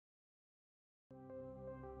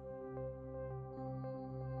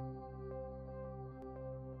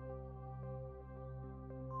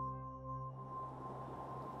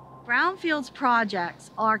Brownfields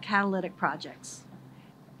projects are catalytic projects.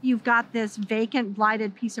 You've got this vacant,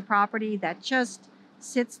 blighted piece of property that just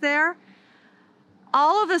sits there.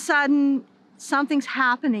 All of a sudden, something's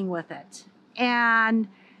happening with it. And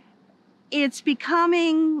it's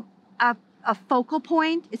becoming a focal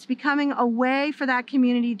point. It's becoming a way for that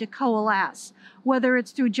community to coalesce, whether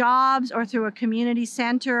it's through jobs or through a community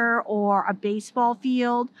center or a baseball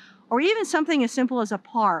field, or even something as simple as a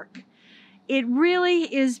park. It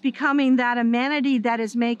really is becoming that amenity that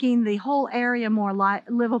is making the whole area more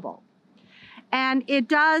livable. And it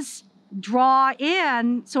does draw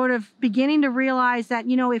in, sort of beginning to realize that,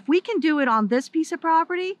 you know, if we can do it on this piece of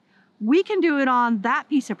property, we can do it on that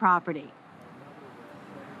piece of property.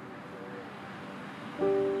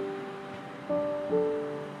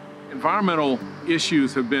 Environmental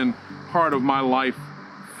issues have been part of my life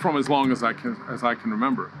from as long as I can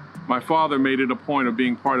remember. My father made it a point of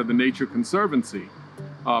being part of the Nature Conservancy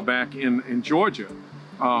back in Georgia,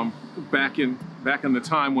 back in the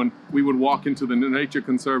time when we would walk into the Nature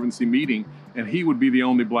Conservancy meeting and he would be the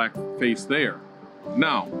only black face there.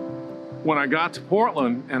 Now, when I got to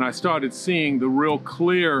Portland and I started seeing the real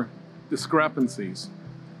clear discrepancies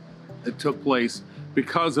that took place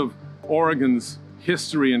because of Oregon's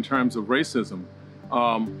history in terms of racism,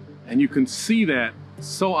 and you can see that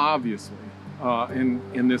so obviously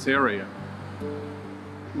in this area.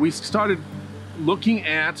 We started looking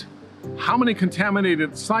at how many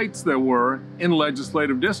contaminated sites there were in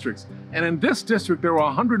legislative districts. And in this district, there were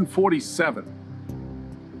 147.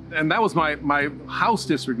 And that was my House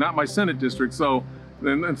district, not my Senate district. So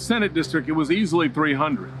in the Senate district, it was easily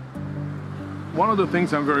 300. One of the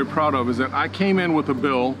things I'm very proud of is that I came in with a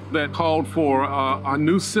bill that called for a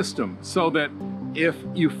new system so that if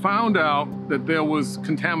you found out that there was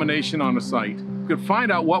contamination on a site, you could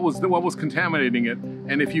find out what was contaminating it,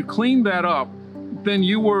 and if you cleaned that up, then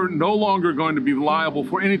you were no longer going to be liable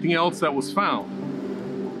for anything else that was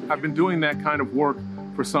found. I've been doing that kind of work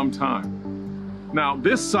for some time. Now,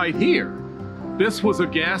 this site here, this was a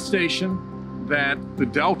gas station that the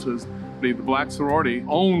Deltas, the black sorority,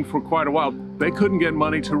 owned for quite a while. They couldn't get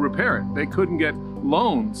money to repair it. They couldn't get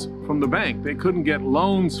loans from the bank. They couldn't get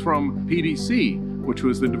loans from PDC, which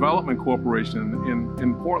was the development corporation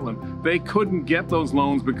in Portland. They couldn't get those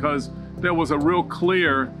loans because there was a real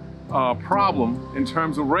clear problem in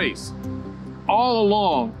terms of race. All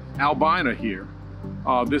along Albina here,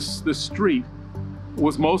 this street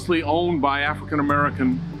was mostly owned by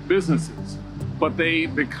African-American businesses. But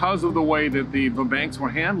because of the way that the banks were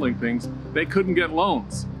handling things, they couldn't get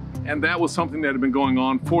loans. And that was something that had been going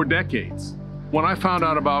on for decades. When I found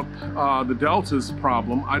out about the Delta's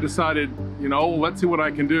problem, I decided, you know, let's see what I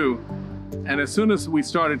can do. And as soon as we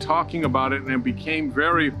started talking about it, and it became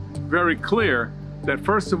very, very clear that,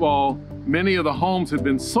 first of all, many of the homes had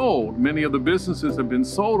been sold, many of the businesses had been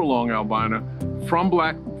sold along Albina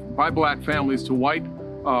by black families to white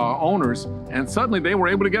owners, and suddenly they were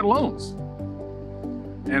able to get loans.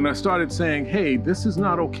 And I started saying, hey, this is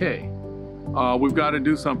not okay. We've got to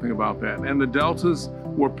do something about that. And the Deltas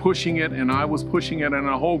were pushing it, and I was pushing it, and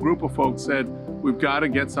a whole group of folks said, we've got to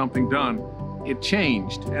get something done. It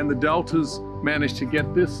changed, and the Deltas managed to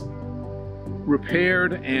get this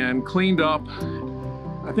repaired and cleaned up.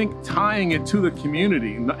 I think tying it to the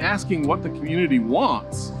community, asking what the community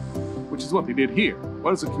wants, which is what they did here.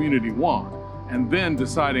 What does the community want? And then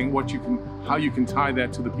deciding how you can tie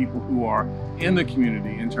that to the people who are in the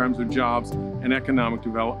community in terms of jobs and economic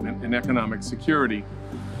development and economic security.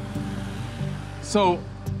 So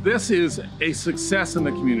this is a success in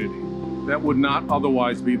the community that would not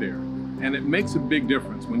otherwise be there. And it makes a big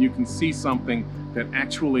difference when you can see something that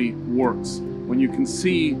actually works, when you can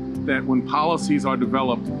see that when policies are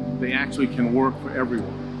developed, they actually can work for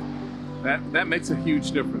everyone. That makes a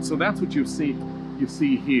huge difference. So that's what you see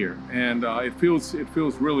here, and it feels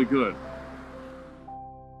really good.